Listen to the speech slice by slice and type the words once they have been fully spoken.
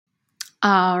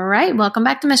All right, welcome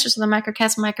back to Mistress of the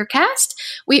Microcast.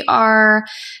 We are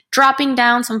dropping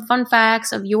down some fun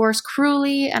facts of yours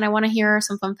cruelly, and I want to hear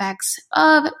some fun facts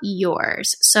of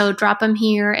yours. So drop them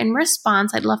here in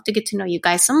response. I'd love to get to know you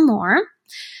guys some more.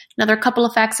 Another couple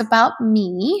of facts about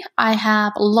me. I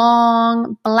have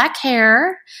long black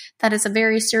hair. That is a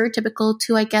very stereotypical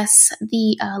to, I guess,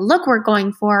 the look we're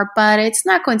going for, but it's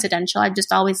not coincidental. I've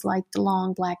just always liked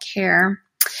long black hair.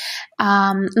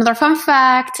 Another fun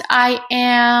fact,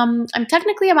 I'm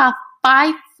technically about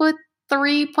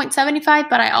 5'3.75",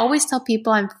 but I always tell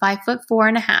people I'm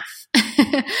 5'4.5".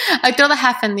 I throw the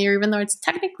half in there, even though it's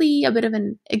technically a bit of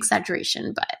an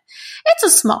exaggeration, but it's a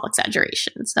small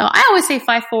exaggeration. So I always say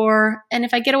 5'4", and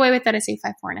if I get away with it, I say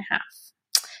 5'4.5".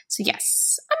 So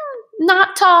yes, I'm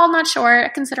not tall, not short. I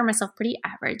consider myself pretty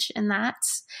average in that.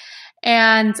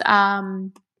 And,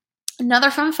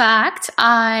 another fun fact,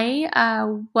 I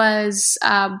was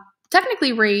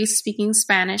technically raised speaking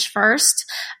Spanish first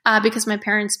because my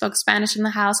parents spoke Spanish in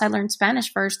the house. I learned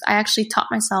Spanish first. I actually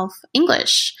taught myself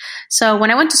English. So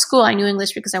when I went to school, I knew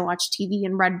English because I watched TV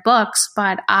and read books,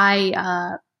 but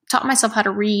I taught myself how to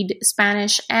read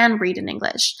Spanish and read in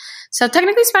English. So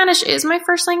technically Spanish is my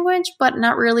first language, but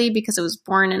not really because I was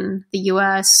born in the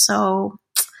US. So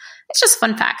it's just a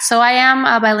fun fact. So I am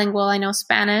bilingual. I know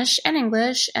Spanish and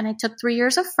English, and I took 3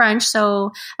 years of French.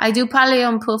 So I do parler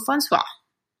un peu François.